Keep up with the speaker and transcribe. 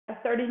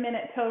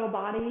30-minute total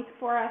body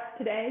for us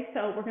today.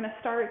 So we're going to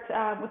start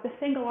with a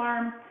single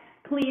arm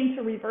clean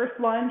to reverse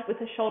lunge with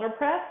a shoulder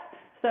press.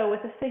 So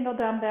with a single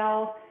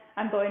dumbbell,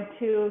 I'm going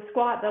to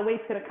squat. The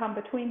weight's going to come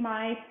between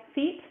my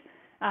feet.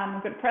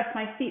 I'm going to press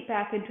my feet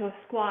back into a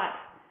squat.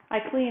 I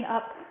clean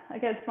up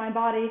against my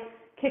body,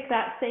 kick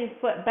that same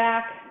foot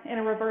back in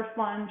a reverse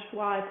lunge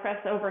while I press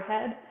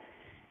overhead.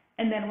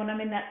 And then when I'm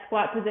in that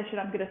squat position,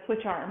 I'm going to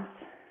switch arms.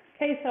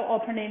 Okay, so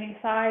alternating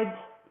sides.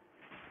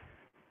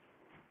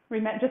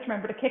 Just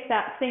remember to kick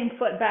that same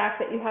foot back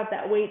that you have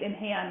that weight in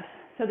hand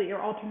so that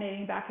you're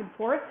alternating back and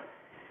forth.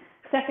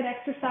 Second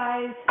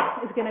exercise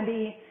is going to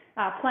be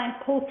plank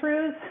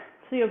pull-throughs.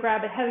 So you'll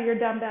grab a heavier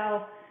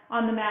dumbbell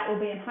on the mat, will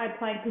be in high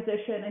plank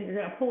position, and you're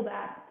going to pull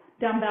that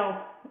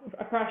dumbbell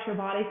across your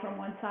body from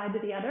one side to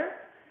the other.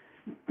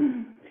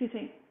 Excuse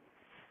me.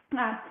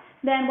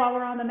 Then while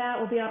we're on the mat,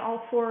 we'll be on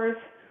all fours,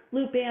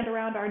 loop band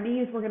around our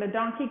knees. We're going to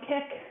donkey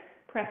kick,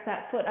 press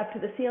that foot up to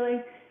the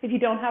ceiling. If you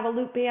don't have a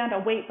loop band, a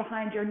weight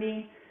behind your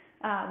knee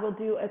will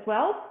do as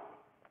well.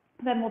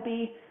 Then we'll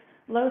be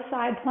low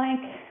side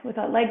plank with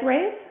a leg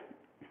raise.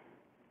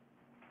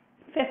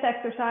 Fifth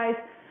exercise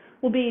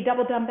will be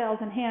double dumbbells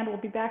in hand.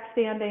 We'll be back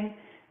standing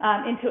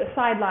into a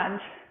side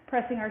lunge,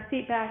 pressing our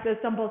seat back. Those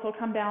dumbbells will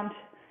come down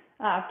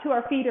to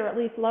our feet, or at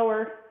least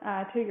lower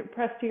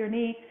press to your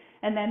knee,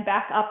 and then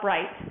back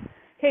upright.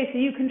 Okay, so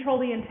you control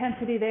the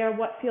intensity there,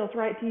 what feels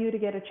right to you to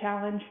get a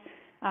challenge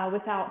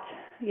without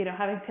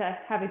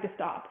having to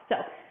stop. So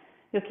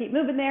you'll keep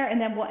moving there, and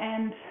then we'll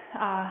end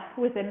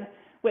with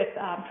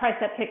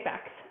tricep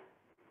kickbacks.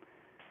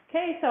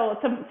 Okay, so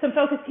some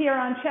focus here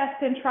on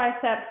chest and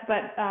triceps,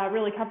 but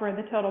really covering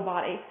the total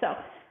body. So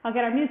I'll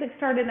get our music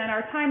started and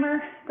our timer.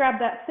 Grab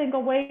that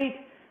single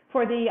weight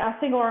for the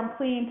single arm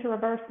clean to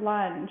reverse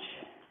lunge.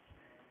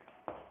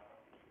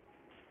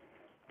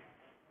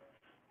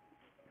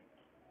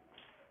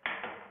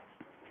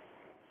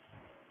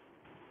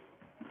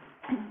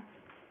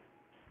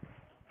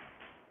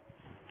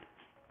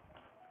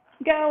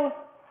 Go.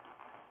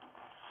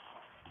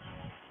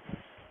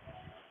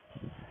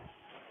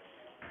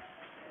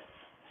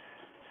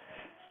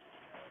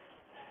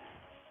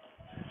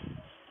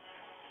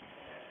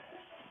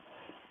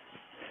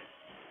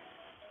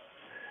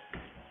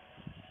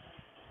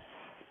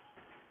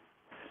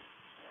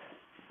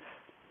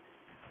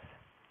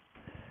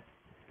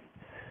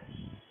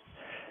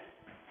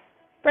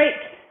 Break.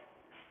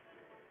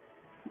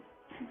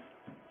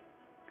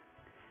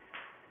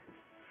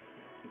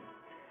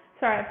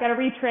 Sorry, I've got to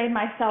retrain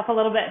myself a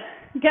little bit.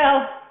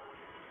 Go.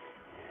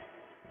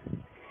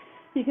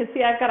 You can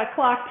see I've got a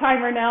clock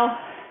timer now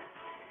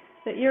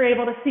that you're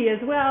able to see as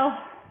well.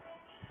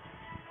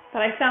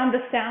 But I found the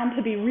sound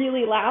to be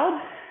really loud.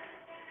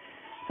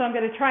 So I'm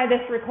going to try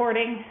this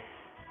recording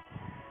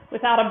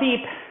without a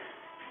beep,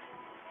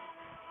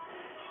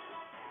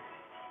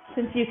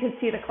 since you can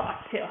see the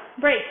clock too.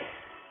 Break.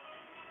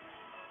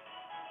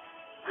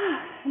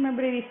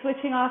 Remember to be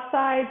switching off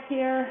sides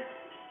here.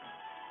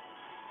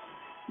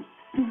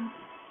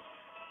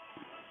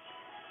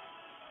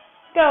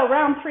 Go,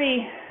 round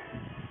 3.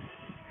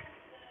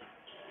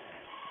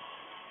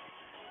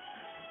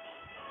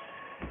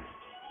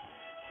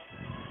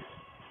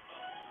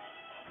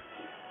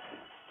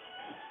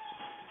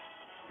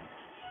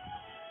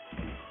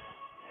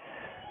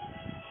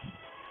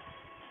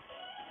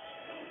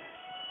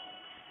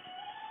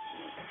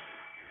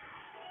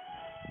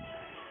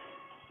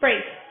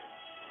 Break.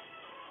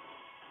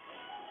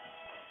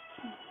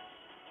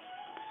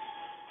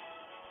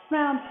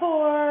 Round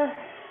 4.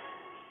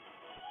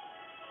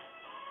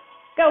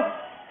 Go.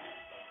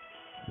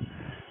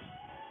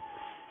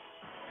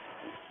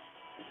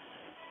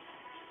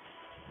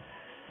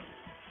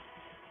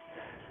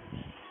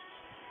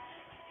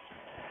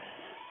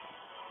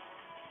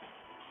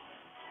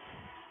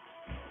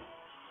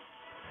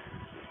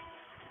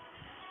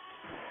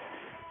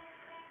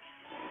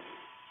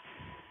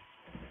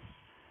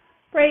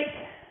 Break.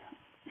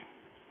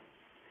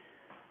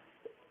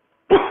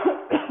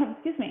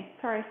 Excuse me,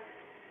 sorry.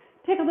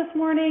 Tickle this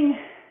morning.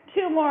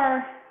 2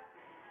 more.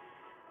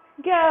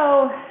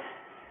 Go.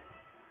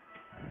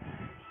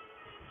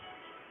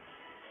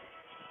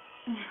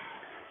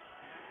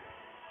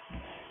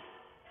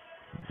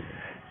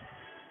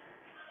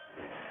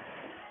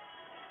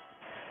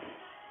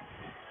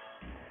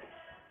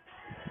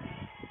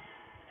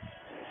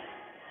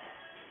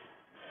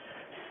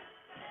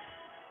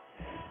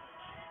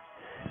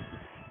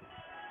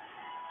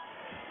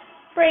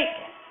 Break.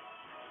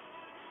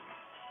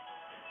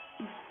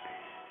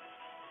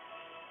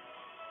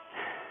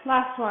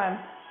 Last one.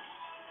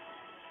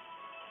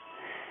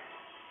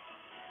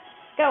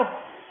 Go.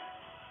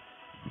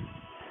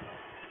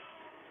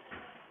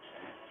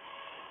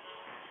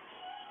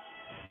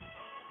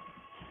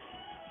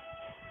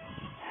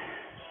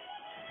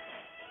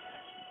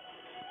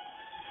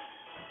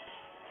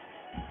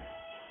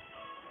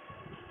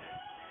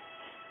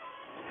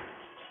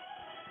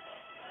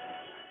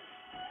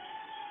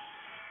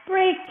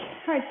 Break.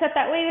 All right, set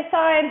that weight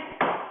aside.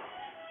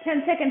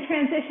 10-second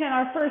transition.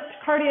 Our first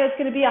cardio is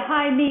going to be a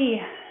high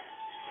knee.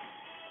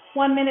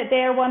 1 minute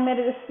there, 1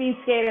 minute of speed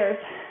skaters.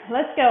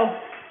 Let's go.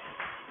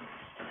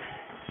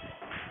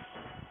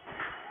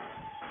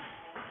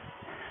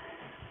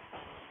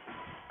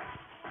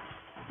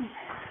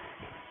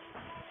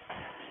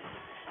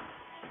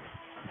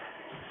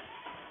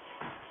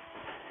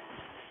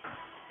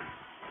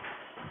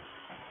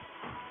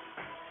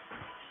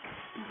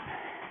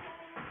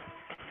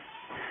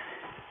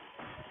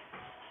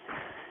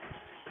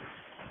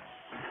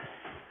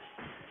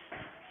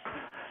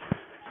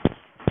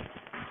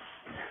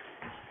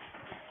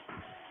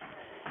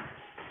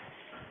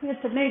 We had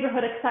some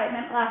neighborhood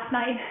excitement last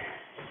night.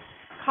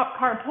 Cop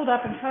car pulled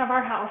up in front of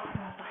our house. I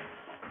was like,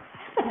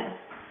 what's happening?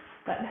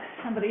 But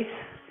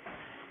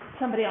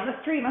somebody on the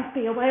street must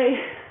be away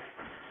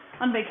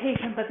on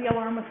vacation, but the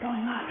alarm was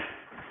going off.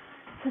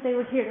 So they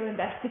were here to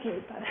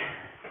investigate, but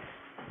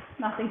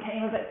nothing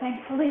came of it,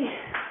 thankfully.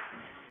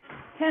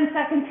 10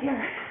 seconds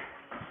here.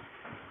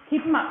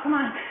 Keep them up, come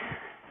on.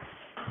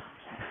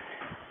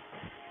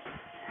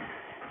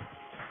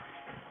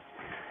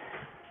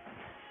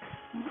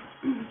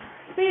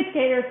 Speed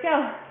skaters,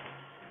 go.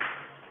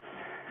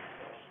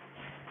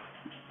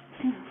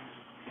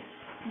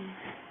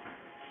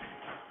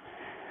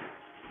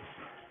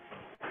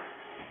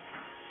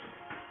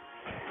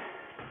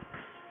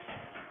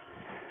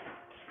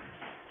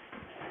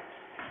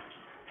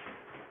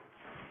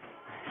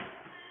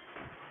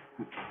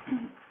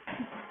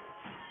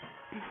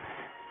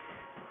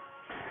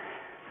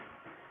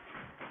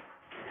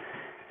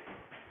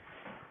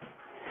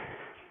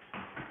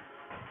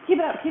 Keep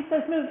it up, keep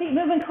those feet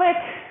moving quick.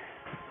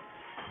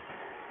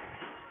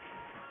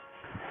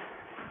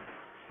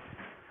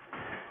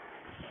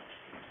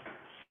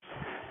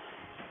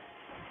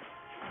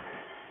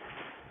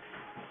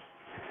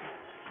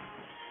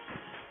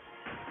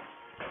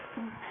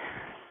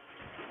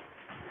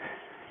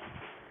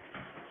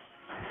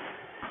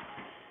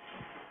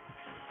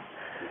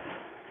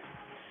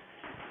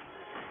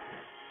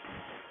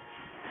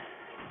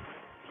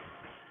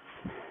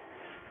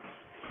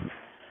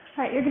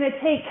 All right, you're going to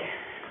take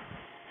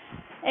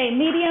a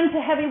medium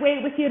to heavy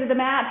weight with you to the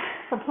mat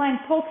for plank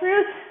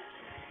pull-throughs.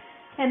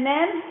 And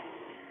then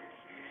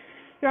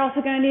you're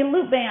also going to need a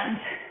loop band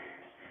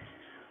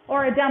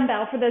or a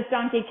dumbbell for those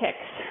donkey kicks.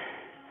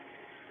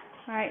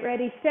 All right,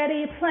 ready,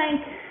 steady,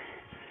 plank,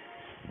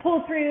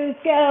 pull-throughs,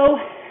 go.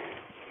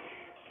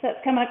 So that's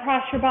coming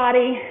across your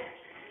body,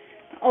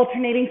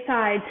 alternating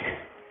sides,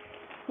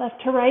 left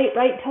to right,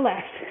 right to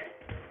left.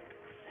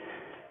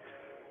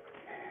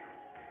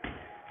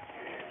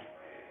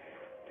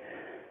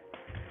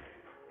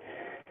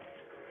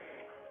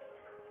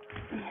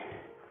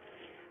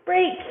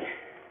 Break.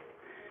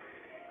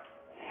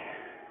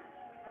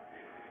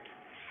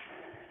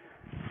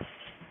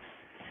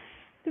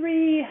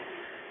 Three.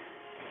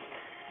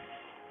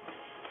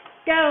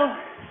 Go.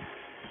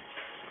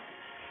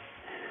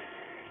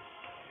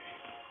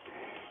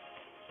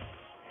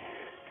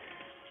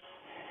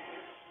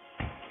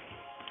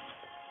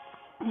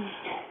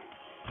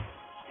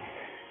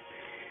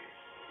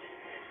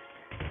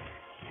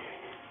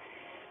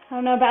 I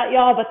don't know about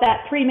y'all, but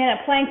that 3-minute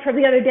plank from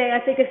the other day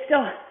I think is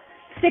still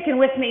sticking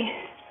with me.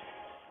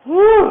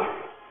 Woo!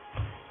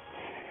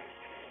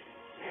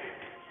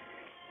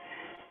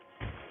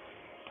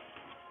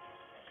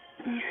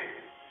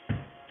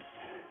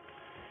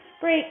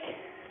 Break.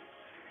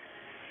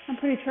 I'm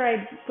pretty sure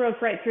I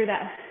broke right through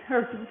that,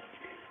 or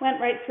went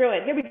right through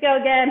it. Here we go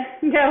again.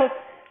 Go.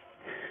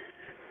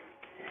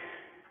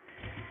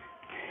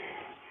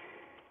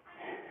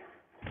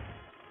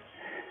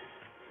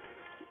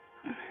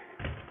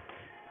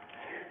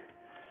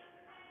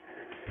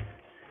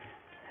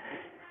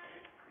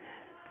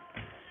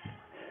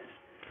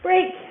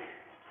 Break.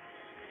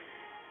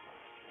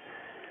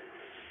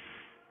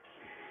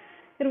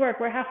 Good work.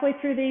 We're halfway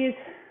through these.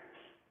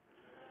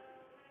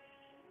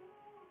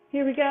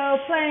 Here we go.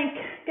 Plank.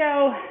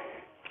 Go.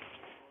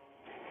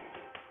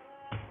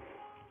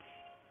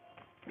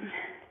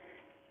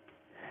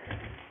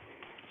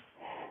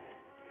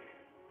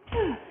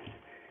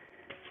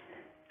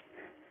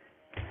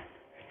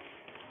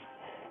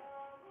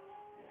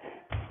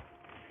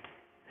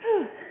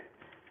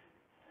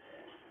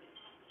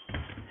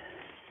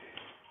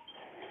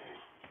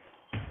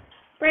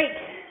 Break.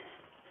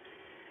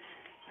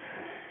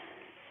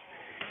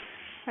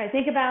 All right,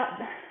 think about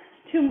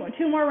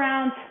two more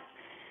rounds.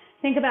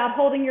 Think about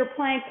holding your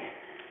plank.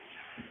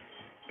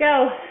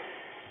 Go.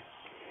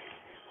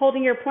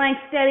 Holding your plank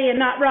steady and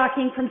not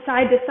rocking from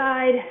side to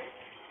side.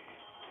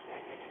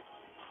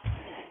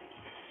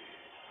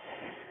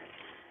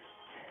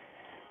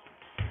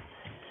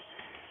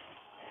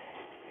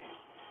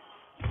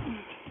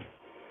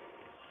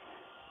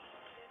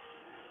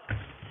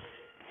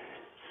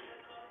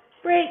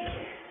 Break.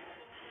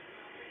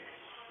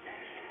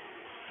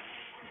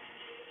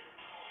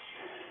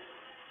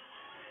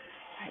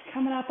 All right,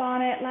 coming up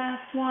on it,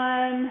 last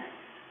one.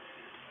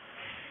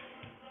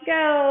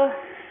 Go.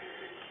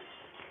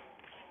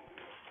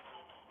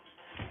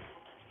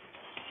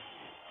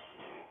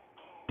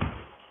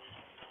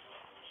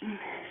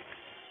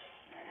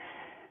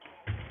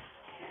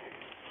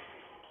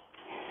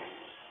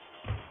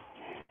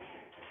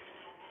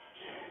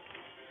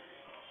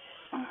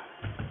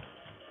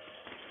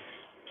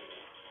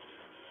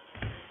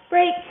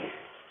 Break.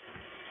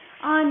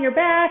 On your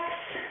backs.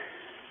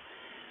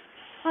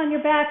 On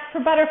your backs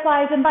for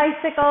butterflies and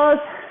bicycles.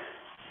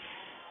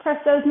 Press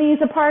those knees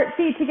apart,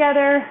 feet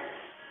together.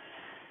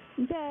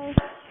 Go.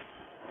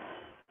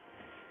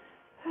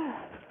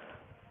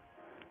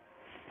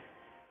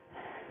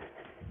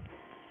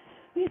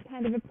 We have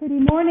kind of a pretty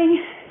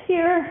morning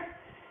here.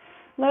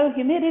 Low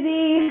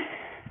humidity,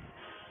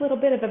 a little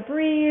bit of a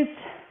breeze.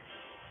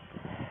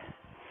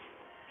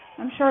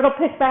 I'm sure it'll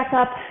pick back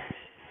up.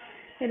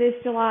 It is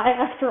July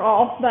after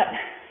all, but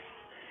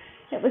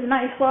it was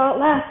nice while it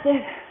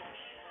lasted.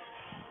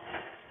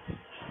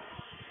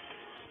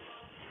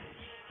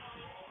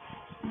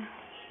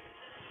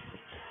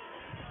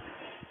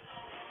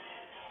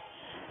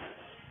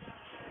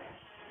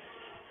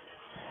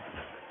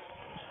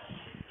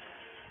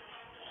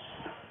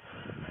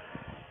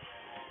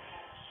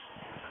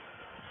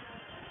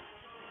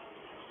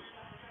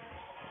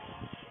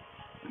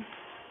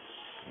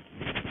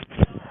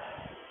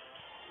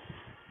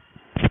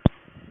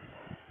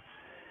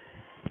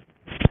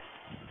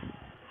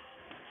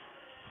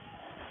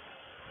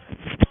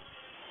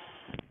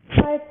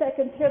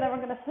 Seconds here, then we're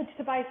going to switch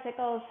to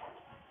bicycles.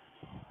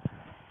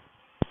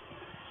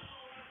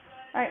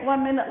 All right,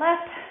 1 minute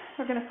left.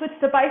 We're going to switch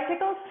to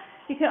bicycles.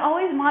 You can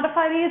always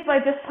modify these by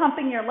just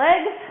pumping your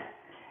legs.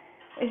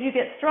 As you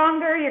get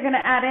stronger, you're going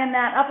to add in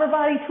that upper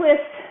body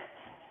twist,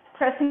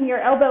 pressing your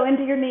elbow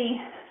into your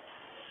knee.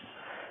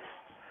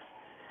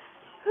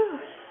 Whew.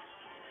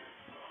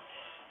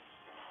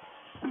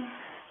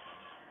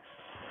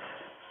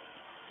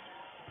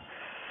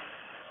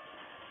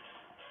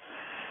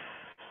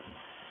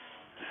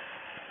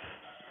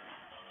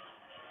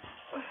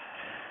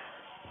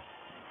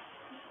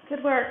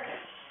 Good work.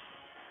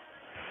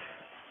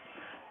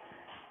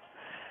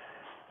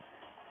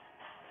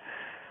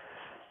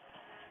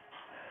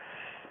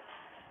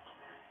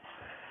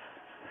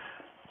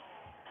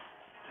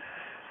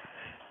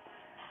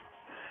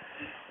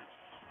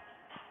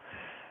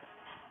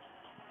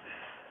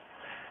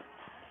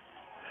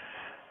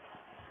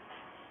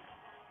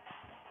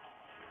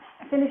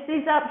 Finish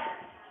these up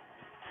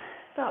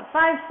about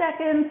 5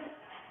 seconds.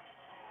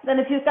 Then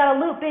if you've got a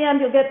loop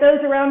band, you'll get those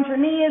around your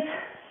knees.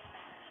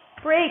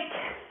 Break.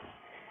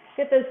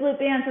 Get those loop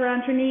bands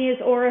around your knees,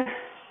 or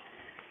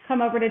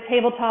come over to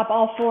tabletop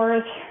all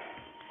fours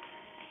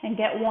and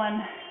get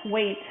one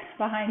weight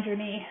behind your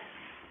knee.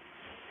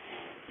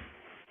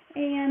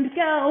 And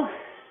go.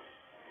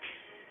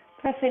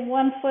 Pressing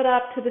one foot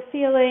up to the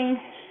ceiling.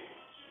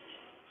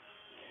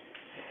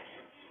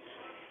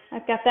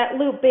 I've got that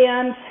loop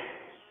band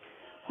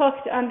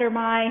hooked under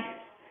my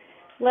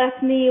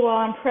left knee while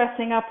I'm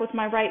pressing up with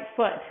my right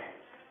foot.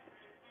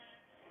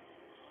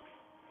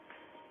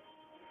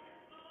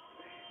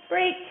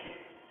 Break.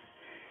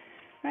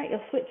 All right, you'll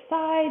switch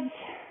sides.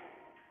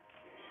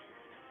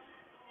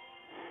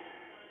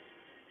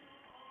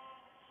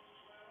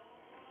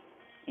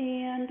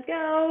 And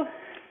go.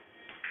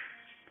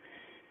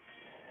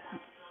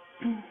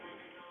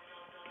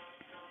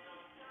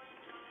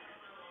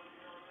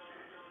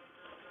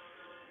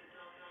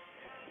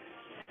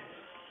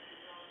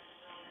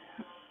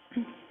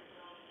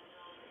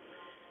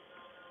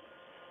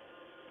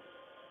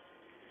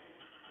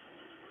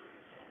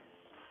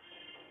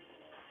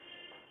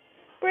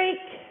 Break.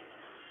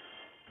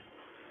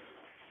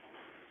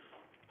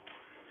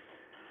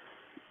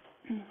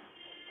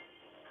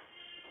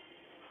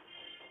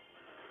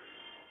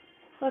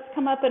 Let's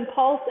come up and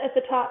pulse at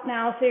the top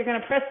now. So you're going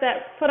to press that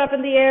foot up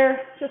in the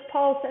air, just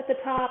pulse at the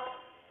top.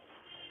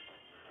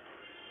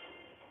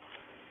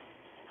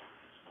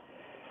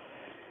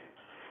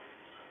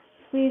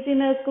 Squeezing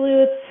those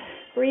glutes,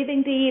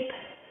 breathing deep.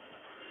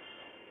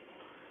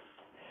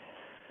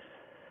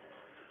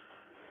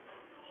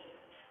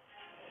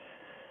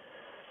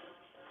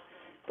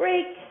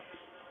 Break.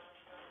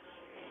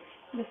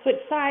 We'll switch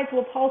sides.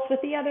 We'll pulse with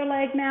the other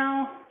leg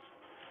now.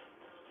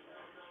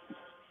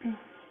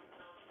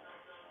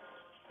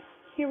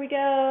 Here we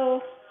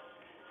go.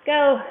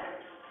 Go.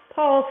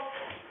 Pulse.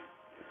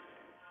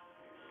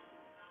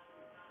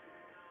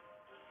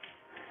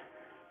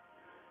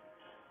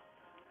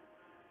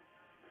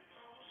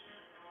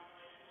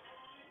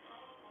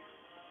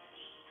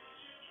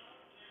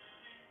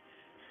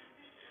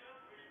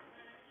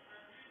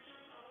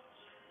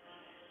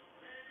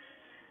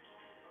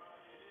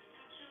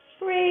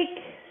 Break.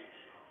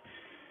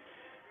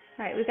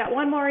 All right, we've got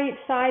one more each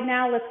side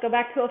now. Let's go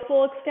back to a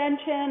full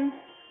extension.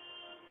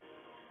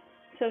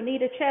 So knee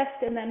to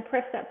chest and then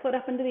press that foot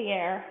up into the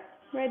air.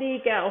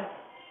 Ready, go.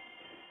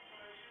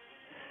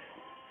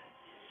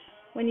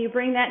 When you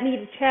bring that knee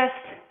to chest,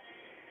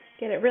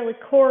 get it really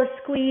core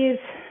squeeze.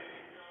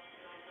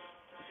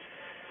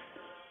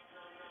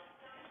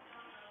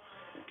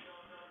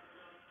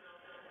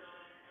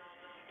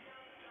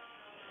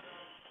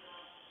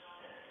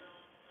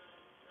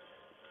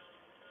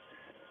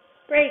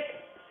 Break.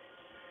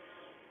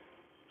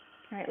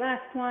 All right,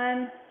 last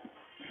one.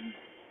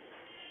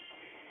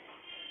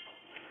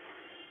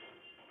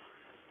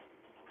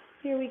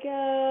 Here we go.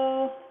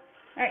 All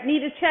right, knee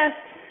to chest,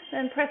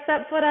 Then press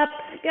that foot up,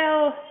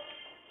 go.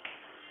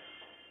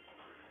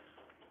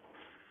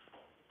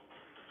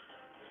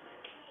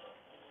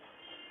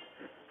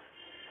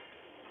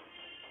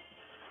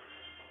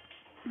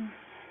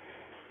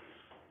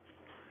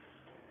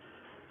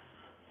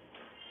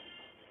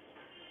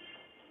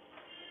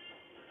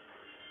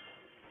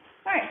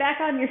 All right, back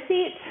on your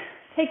seat.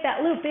 Take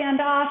that loop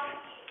band off.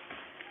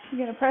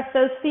 You're going to press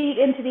those feet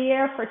into the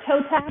air for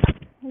toe taps.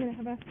 We're going to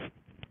have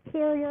a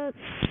carrier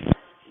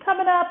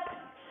coming up.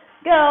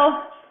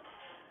 Go.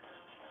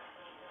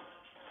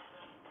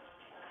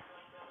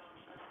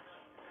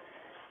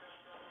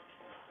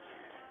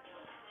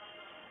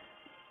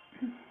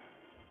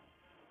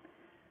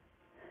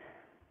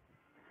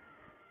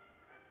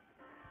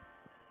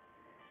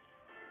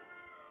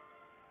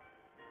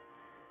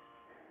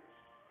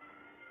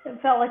 It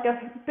felt like a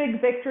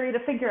big victory to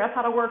figure out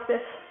how to work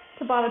this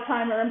Tabata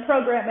timer and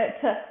program it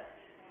to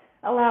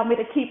allow me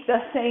to keep the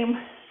same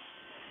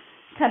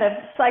kind of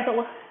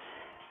cycle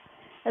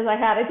as I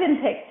had. It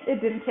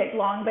didn't take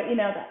long, but you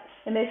know that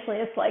initially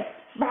it's like,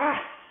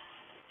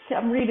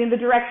 I'm reading the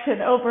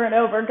direction over and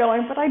over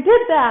going, but I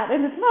did that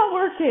and it's not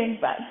working,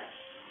 but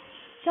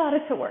got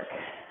it to work.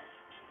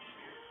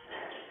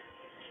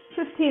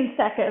 15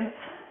 seconds.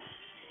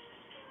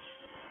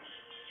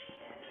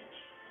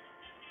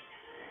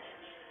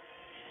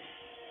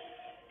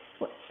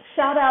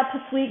 Shout out to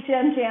Sweet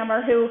Jen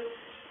Jammer who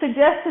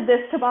suggested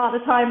this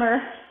Tabata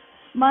timer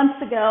months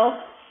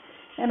ago,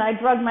 and I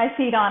drug my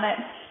feet on it.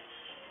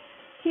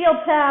 Heel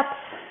taps.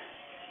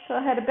 Go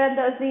ahead and bend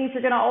those knees.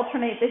 You're going to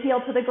alternate the heel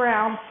to the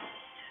ground.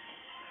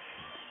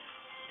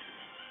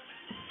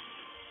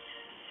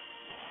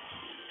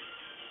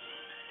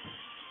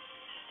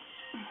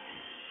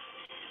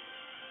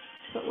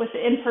 But with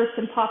the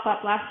in-person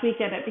pop-up last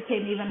weekend, it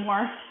became even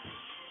more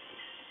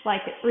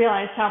like it,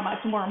 realized how much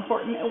more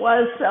important it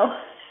was. So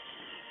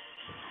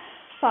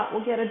thought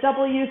we'll get a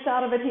double use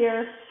out of it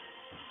here.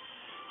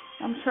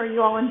 I'm sure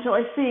you all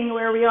enjoy seeing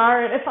where we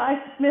are. And if I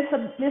miss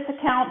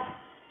a count,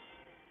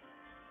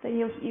 then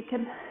you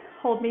can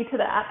hold me to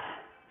that.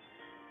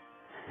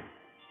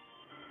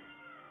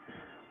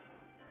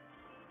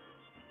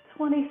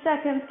 "20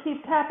 seconds,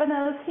 keep tapping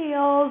those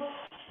heels.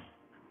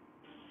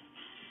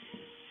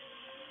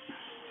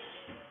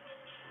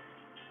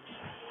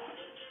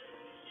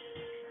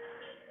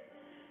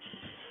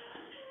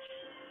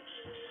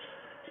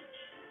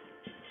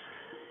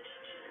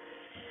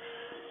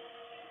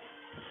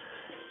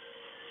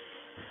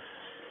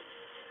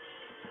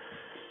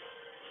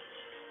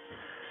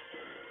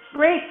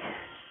 Great.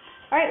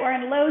 All right, we're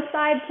in low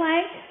side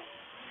plank.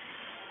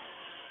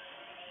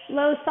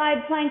 Low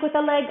side plank with a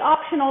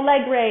optional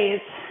leg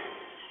raise.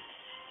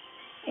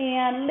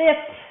 And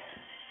lift.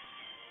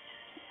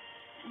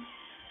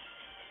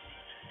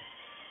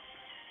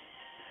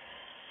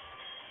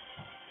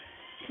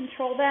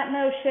 Control that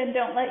motion.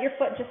 Don't let your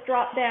foot just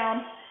drop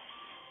down.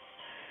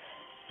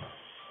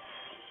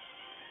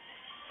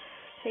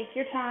 Take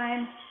your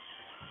time.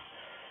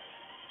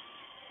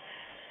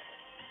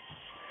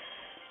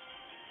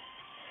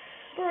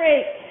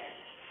 Break.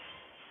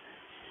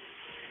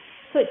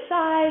 Switch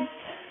sides.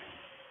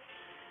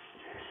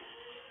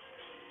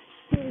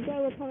 Here we go.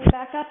 We're coming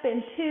back up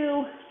in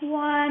 2,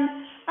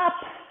 1, up.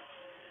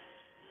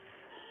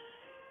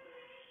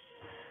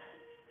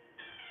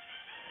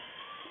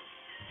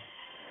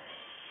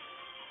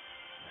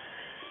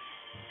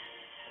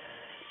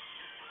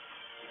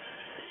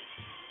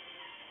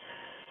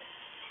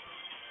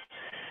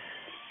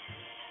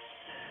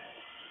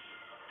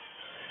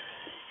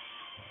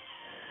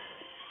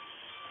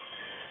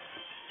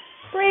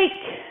 Break,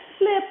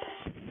 flip.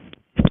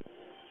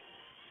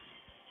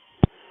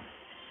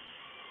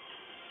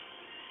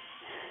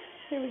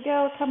 Here we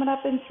go, coming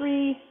up in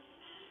 3,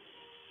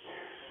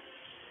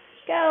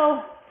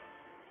 go.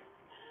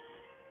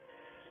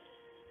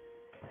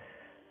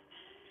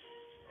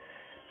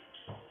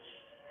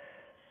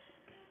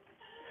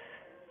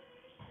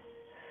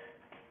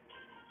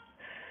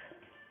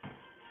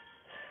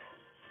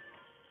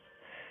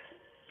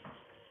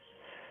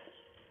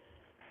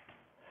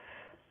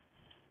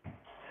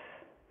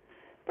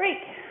 Break,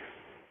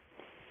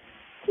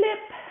 flip,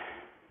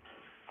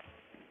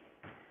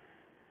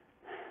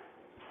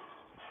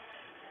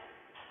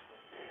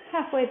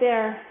 halfway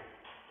there,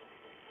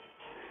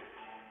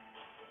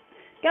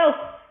 go.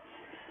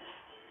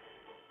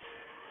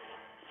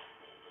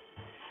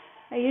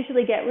 I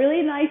usually get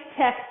really nice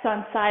texts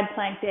on side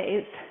plank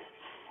days.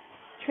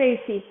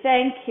 Tracy,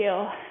 thank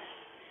you.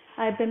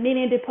 I've been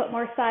meaning to put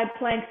more side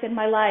planks in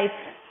my life.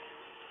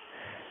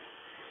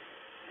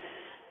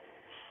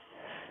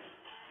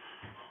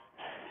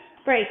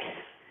 Break.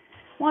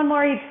 One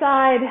more each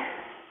side.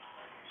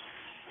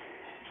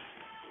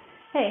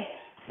 Hey,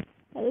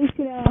 at least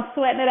you know I'm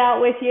sweating it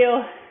out with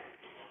you.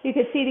 You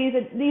can see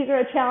these are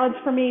a challenge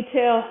for me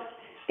too.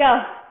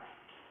 Go.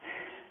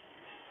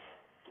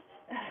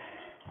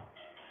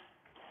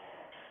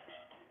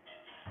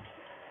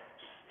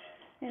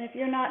 And if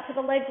you're not to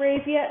the leg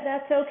raise yet,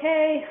 that's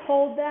okay.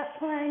 Hold that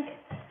plank.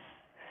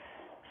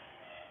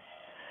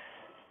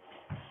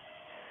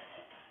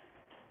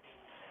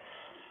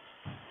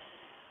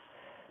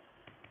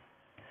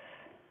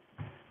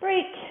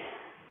 break.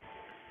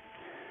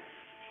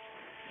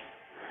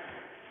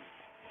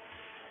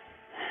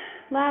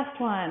 Last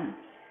one.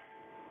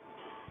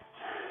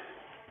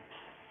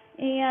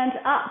 And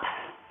up.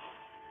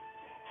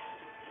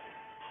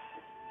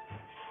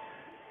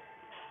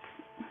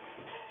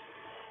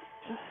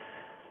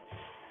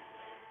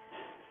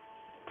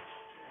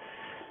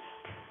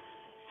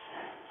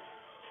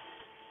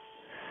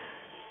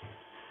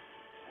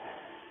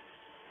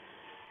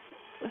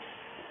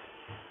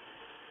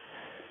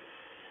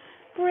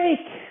 Break.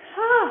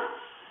 Ah,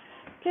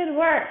 good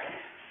work.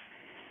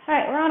 All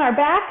right, we're on our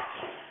backs.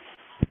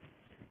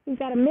 We've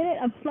got a minute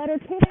of flutter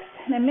kicks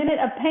and a minute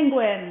of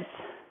penguins.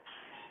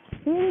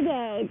 Here we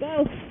go.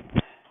 Go.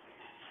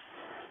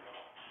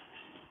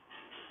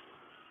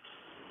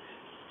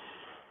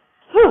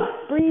 Whew.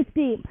 Breathe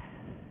deep.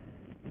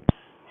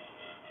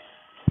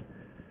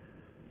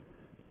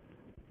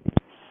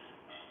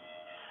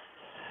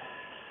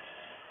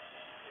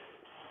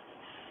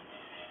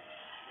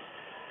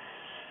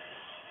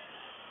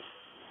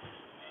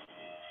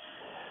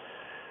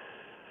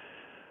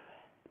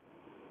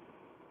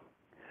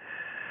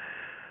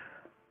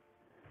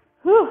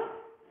 Whew.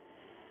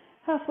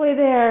 Halfway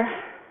there.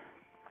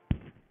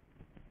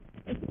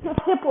 It's tough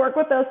hip work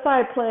with those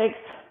side planks.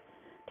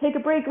 Take a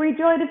break,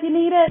 rejoin if you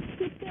need it.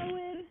 Keep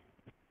going.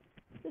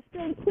 Just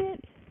don't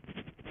quit.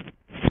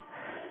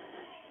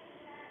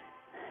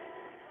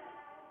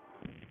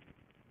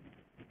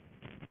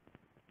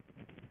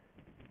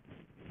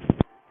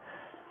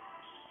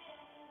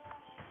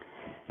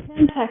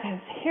 Ten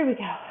seconds. Here we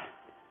go.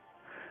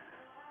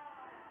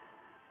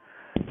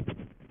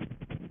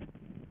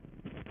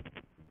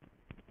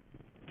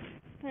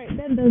 All right,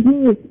 bend those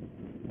knees.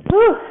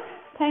 Whew.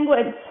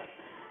 Penguins.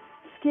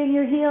 Skin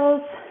your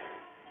heels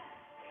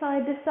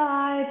side to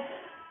side.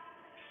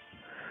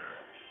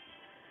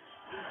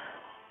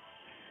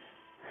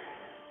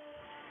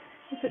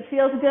 If it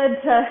feels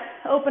good to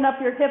open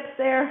up your hips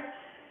there,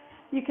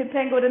 you can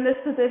penguin in this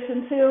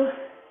position too,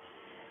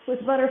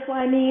 with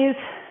butterfly knees.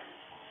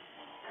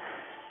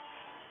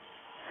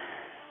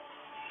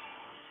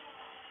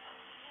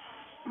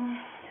 Mm.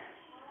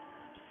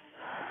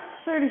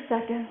 30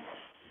 seconds.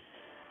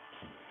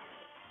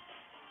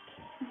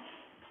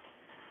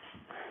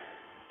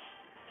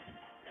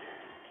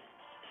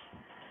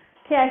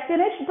 Okay, I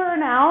finished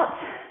Burnout,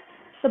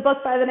 the book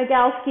by the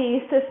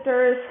Nagalski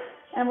sisters,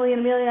 Emily and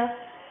Amelia.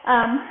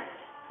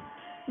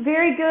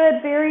 Very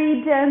good,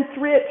 very dense,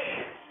 rich,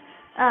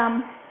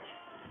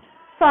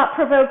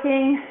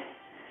 thought-provoking.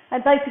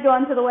 I'd like to go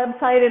onto the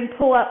website and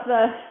pull up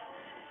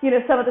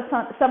some of the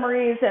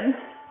summaries and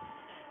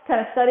kind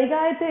of study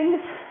guide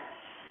things,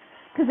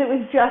 because it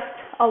was just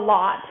a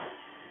lot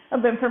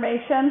of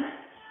information.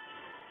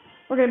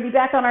 We're going to be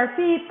back on our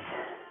feet.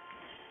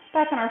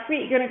 Back on our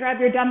feet, you're going to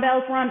grab your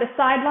dumbbells. We're on to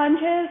side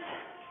lunges.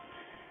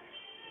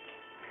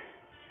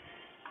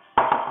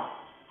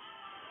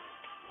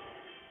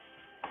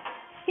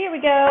 Here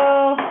we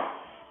go.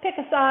 Pick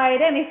a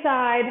side, any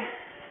side.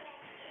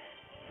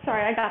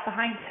 Sorry, I got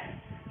behind.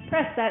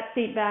 Press that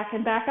seat back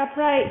and back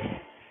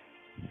upright.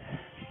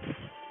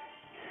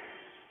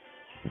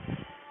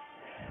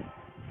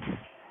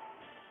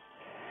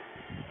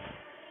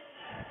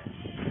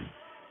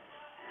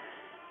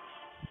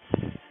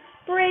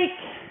 Break.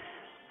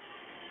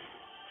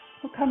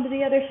 We'll come to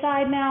the other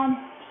side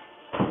now.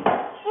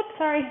 Oops,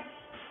 sorry.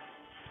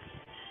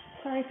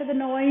 Sorry for the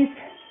noise.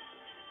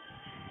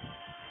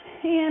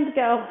 And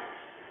go.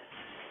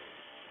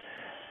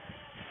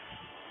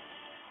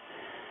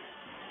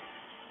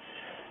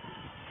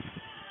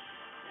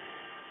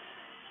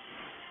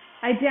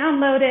 I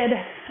downloaded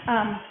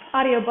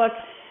audiobook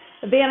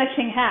The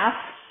Vanishing Half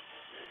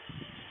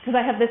because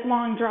I have this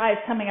long drive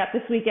coming up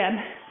this weekend.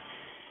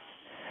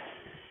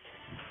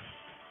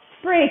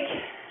 Break.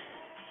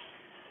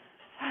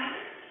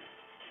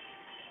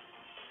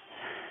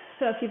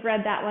 So if you've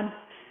read that one,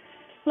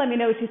 let me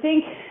know what you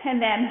think. And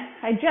then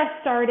I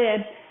just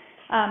started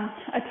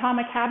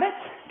Atomic Habits,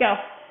 Go,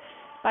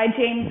 by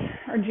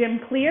Jim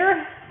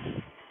Clear.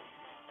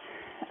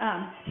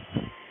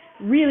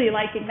 Really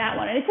liking that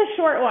one. And it's a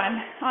short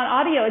one. On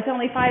audio, it's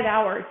only 5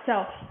 hours.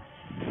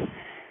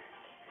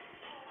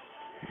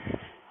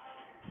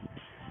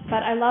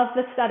 But I love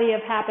the study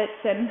of habits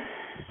and,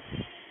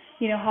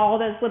 how all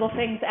those little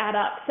things add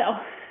up. So,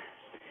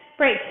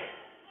 break.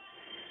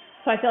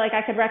 So I feel like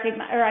I could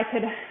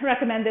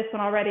recommend this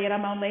one already, and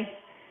I'm only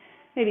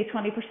maybe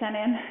 20%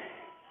 in.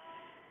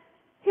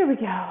 Here we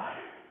go.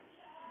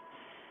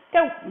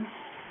 Go.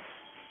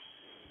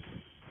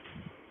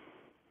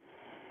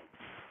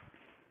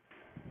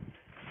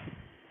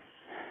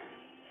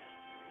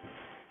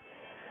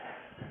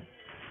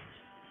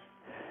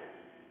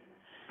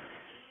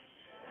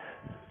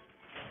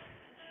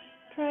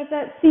 Drive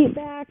that seat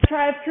back,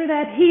 drive through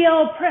that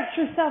heel, press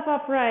yourself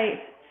upright.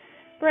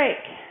 Break.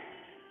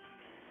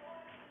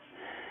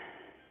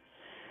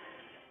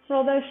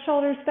 Roll those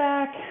shoulders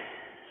back.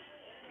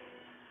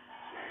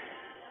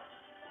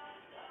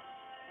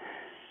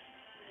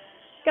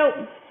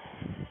 Go.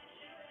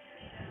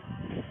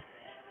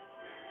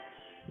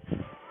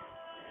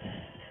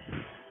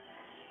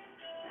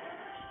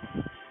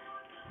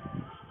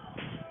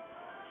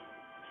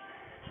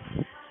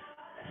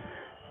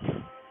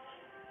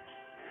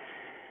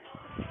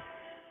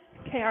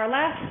 Okay, our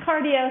last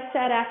cardio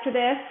set after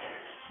this.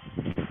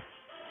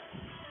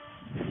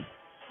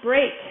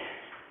 Break.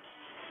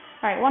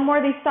 All right, one more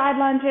of these side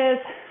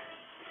lunges.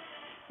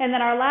 And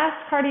then our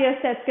last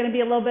cardio set is going to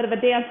be a little bit of a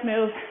dance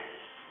move,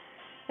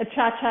 a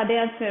cha-cha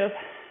dance move.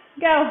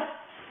 Go.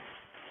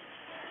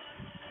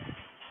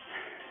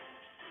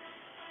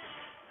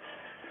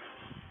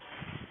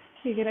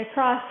 You're going to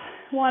cross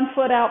one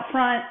foot out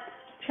front,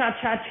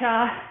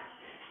 cha-cha-cha,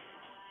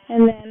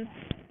 and then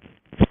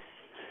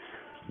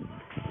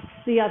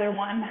the other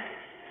one.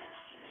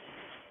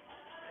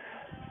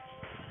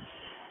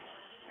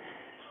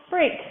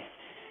 Break.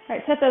 All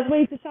right, set those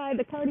weights aside,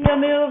 the cardio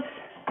move.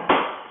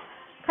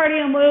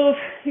 Cardio move,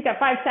 you got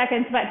 5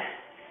 seconds, but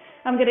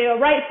I'm going to go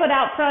right foot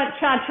out front,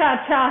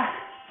 cha-cha-cha,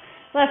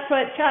 left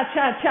foot,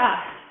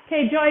 cha-cha-cha.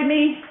 Okay, join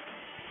me.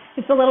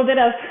 It's a little bit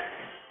of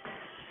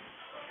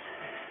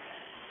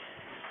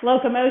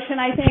locomotion,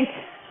 I think.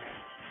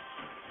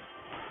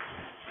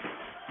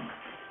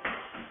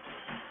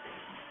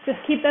 Just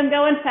keep them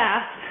going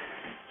fast.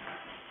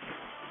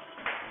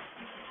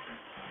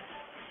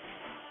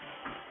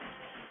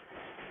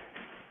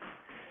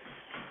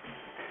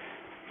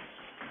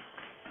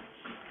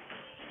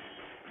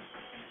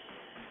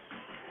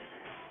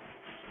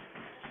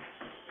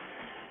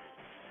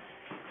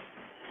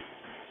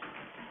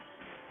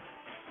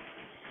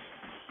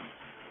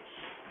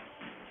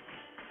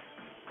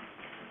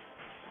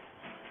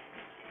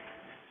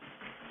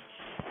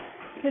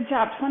 Good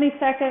job, 20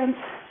 seconds.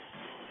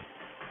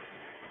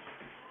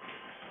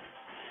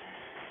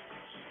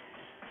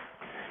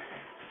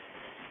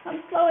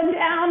 I'm slowing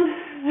down.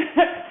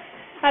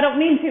 I don't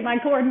mean to, my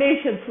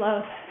coordination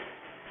slows.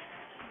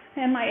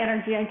 And my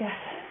energy, I guess.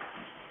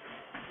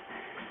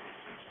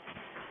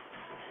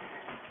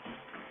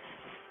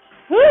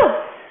 Whew!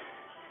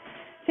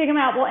 Take them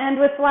out. We'll end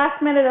with the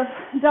last minute of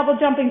double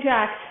jumping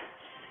jacks.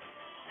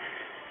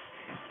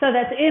 So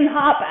that's in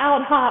hop,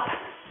 out hop.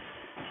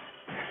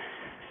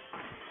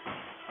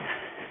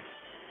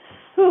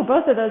 Ooh,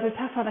 both of those are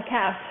tough on the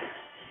calves.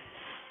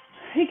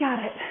 You got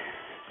it.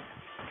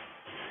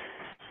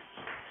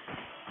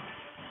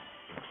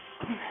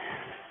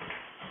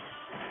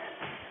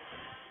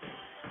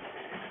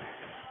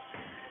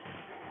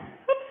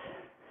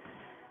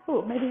 Oops.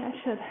 Ooh, maybe I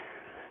should.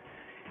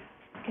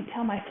 I can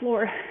tell my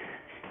floor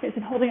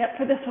isn't holding up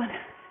for this one.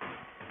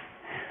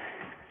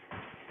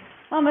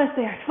 Almost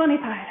there,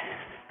 25.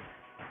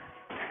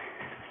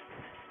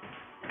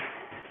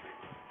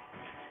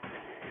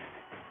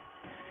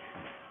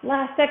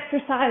 Last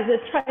exercise is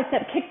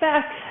tricep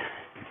kickbacks.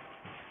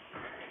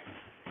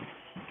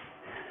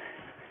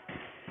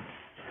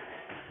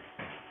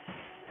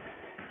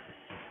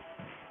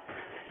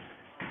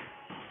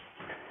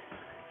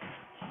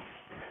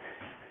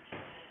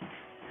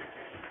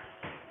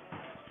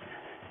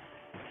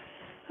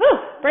 Whew,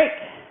 break.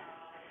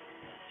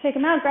 Shake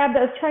them out, grab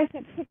those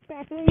tricep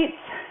kickback weights.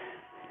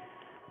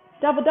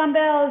 Double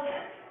dumbbells.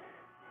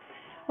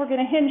 We're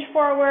going to hinge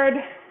forward.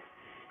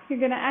 You're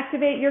going to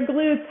activate your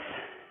glutes.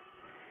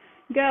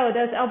 Go.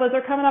 Those elbows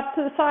are coming up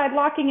to the side,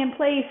 locking in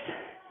place.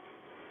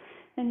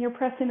 And you're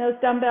pressing those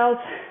dumbbells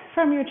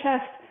from your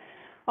chest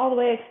all the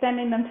way,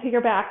 extending them to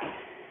your back.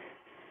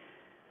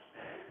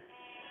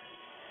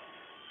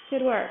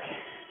 Good work.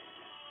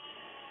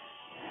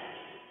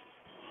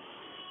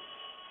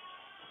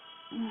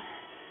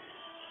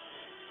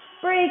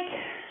 Break.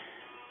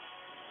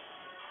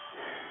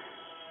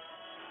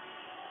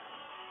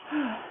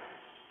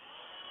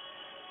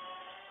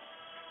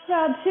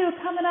 Round 2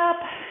 coming up.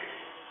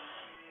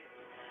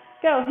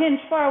 Go, hinge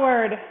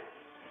forward.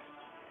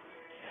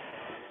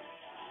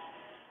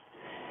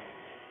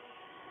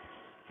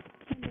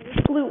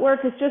 This glute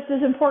work is just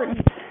as important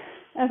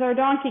as our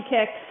donkey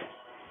kicks.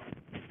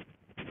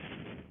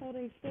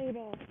 Holding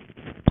stable.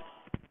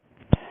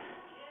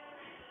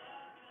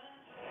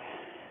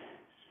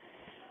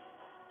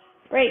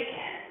 Break.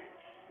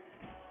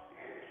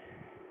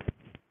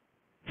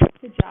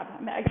 Good job.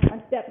 I got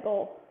my step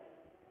goal.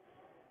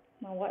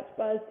 My watch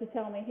buzz to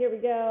tell me. Here we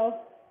go.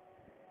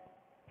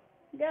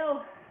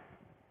 Go.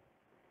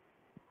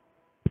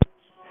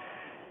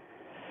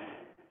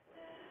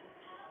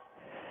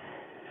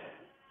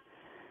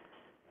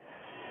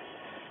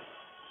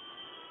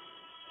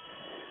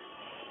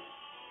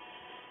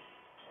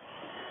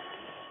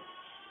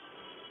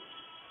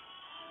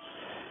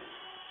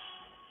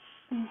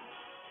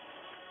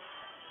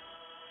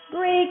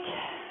 Break.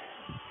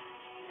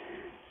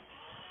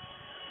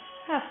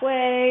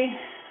 Halfway.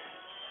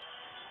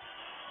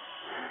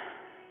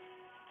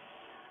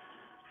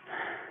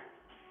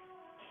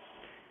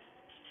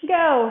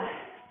 Go.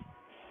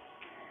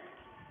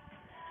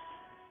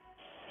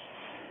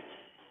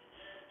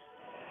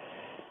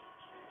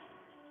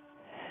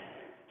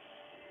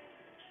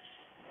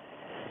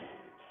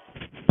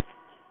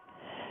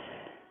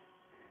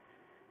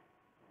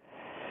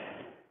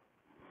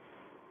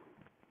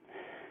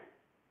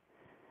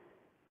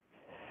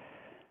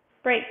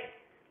 Break.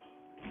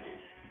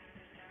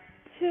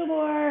 2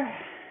 more.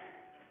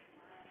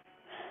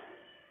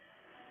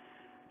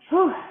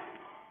 Whew.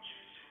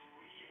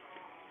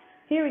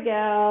 Here we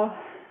go.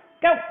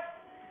 Go.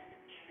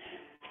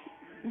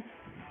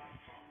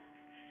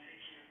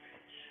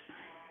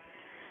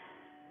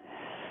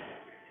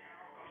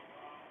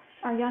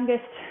 Our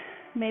youngest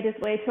made his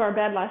way to our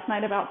bed last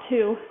night about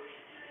 2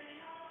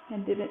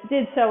 and did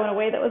so in a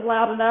way that was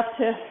loud enough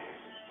to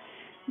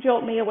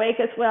jolt me awake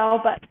as well,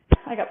 but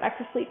I got back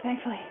to sleep,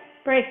 thankfully.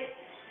 Break.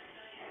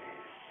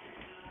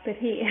 But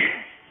he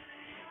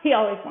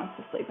always wants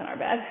to sleep in our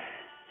bed.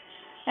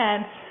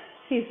 And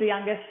he's the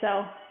youngest,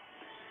 so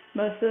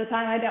most of the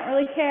time I don't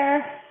really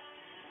care.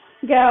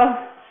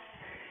 Go.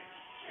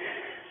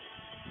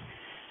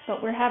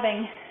 But we're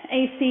having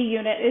AC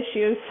unit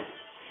issues,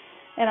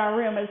 and our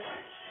room is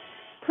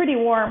pretty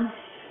warm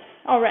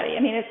already. I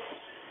mean,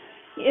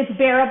 it's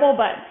bearable,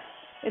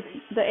 but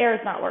the air is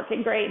not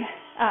working great.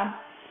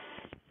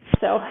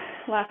 So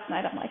last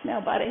night I'm like, no,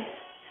 buddy,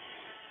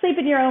 sleep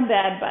in your own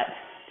bed. But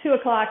 2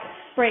 o'clock,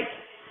 break.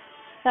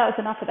 That was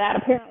enough of that,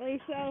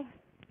 apparently. So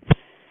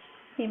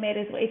he made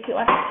his way to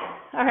us.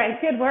 All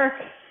right, good work.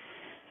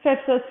 Stretch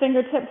those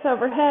fingertips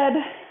overhead.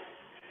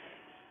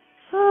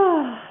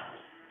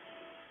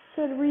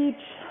 Good reach.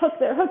 Hook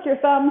your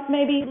thumbs.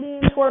 Maybe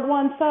lean toward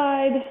one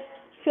side.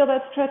 Feel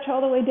that stretch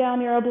all the way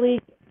down your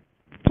oblique.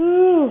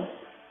 Ooh.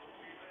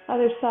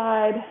 Other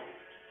side.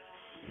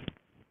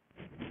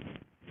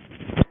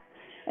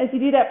 As you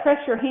do that, press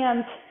your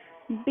hands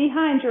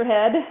behind your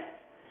head.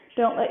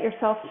 Don't let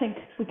yourself think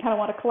we kind of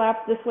want to collapse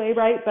this way,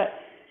 right? But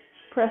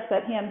press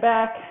that hand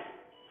back.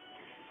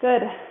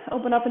 Good.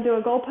 Open up into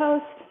a goalpost.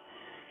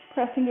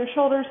 Pressing your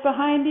shoulders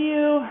behind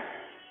you.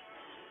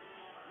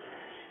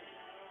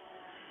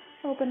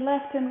 Open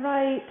left and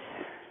right.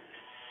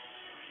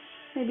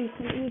 Maybe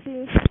some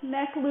easy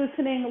neck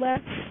loosening,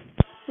 left,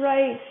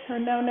 right, or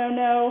no, no,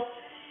 no.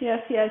 Yes,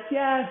 yes,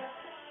 yes.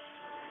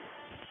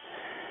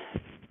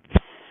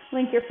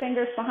 Link your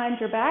fingers behind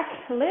your back.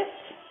 Lift.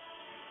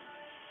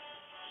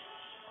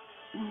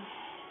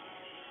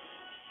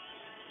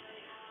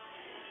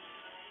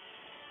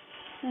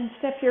 And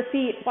step your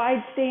feet,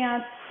 wide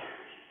stance.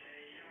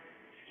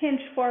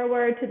 Hinge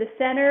forward to the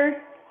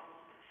center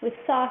with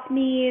soft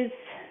knees.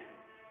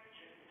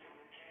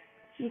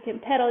 You can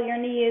pedal your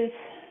knees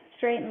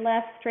straight and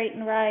left, straight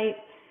and right.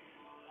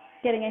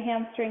 Getting a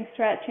hamstring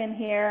stretch in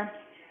here.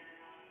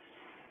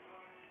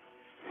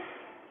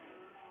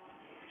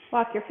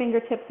 Walk your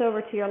fingertips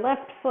over to your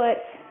left foot.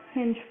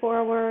 Hinge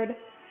forward.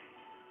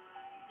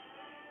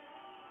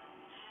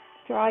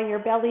 Draw your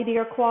belly to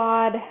your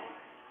quad.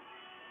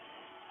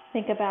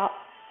 Think about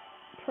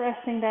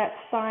pressing that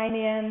spine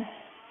in.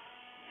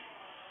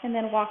 And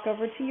then walk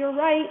over to your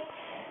right.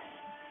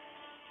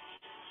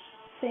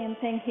 Same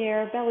thing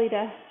here, belly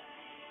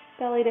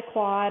to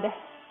quad.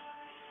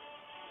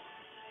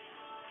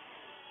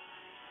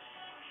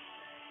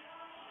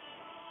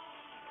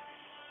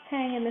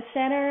 Hang in the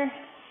center.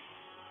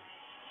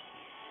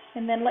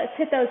 And then let's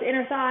hit those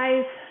inner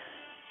thighs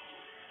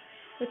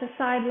with a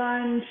side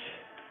lunge.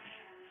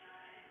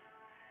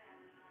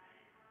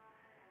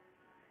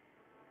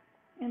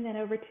 And then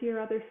over to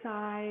your other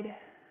side.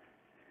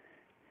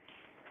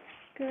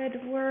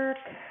 Good work.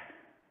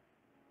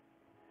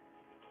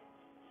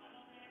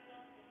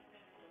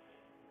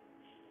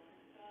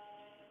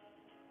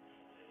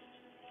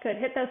 Good.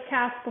 Hit those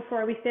calves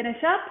before we finish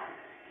up.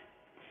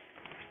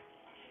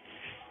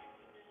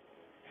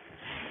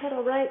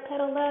 Pedal right,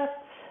 pedal left.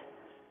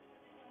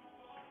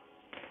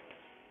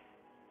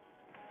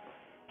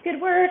 Good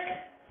work.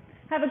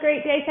 Have a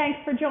great day. Thanks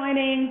for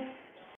joining.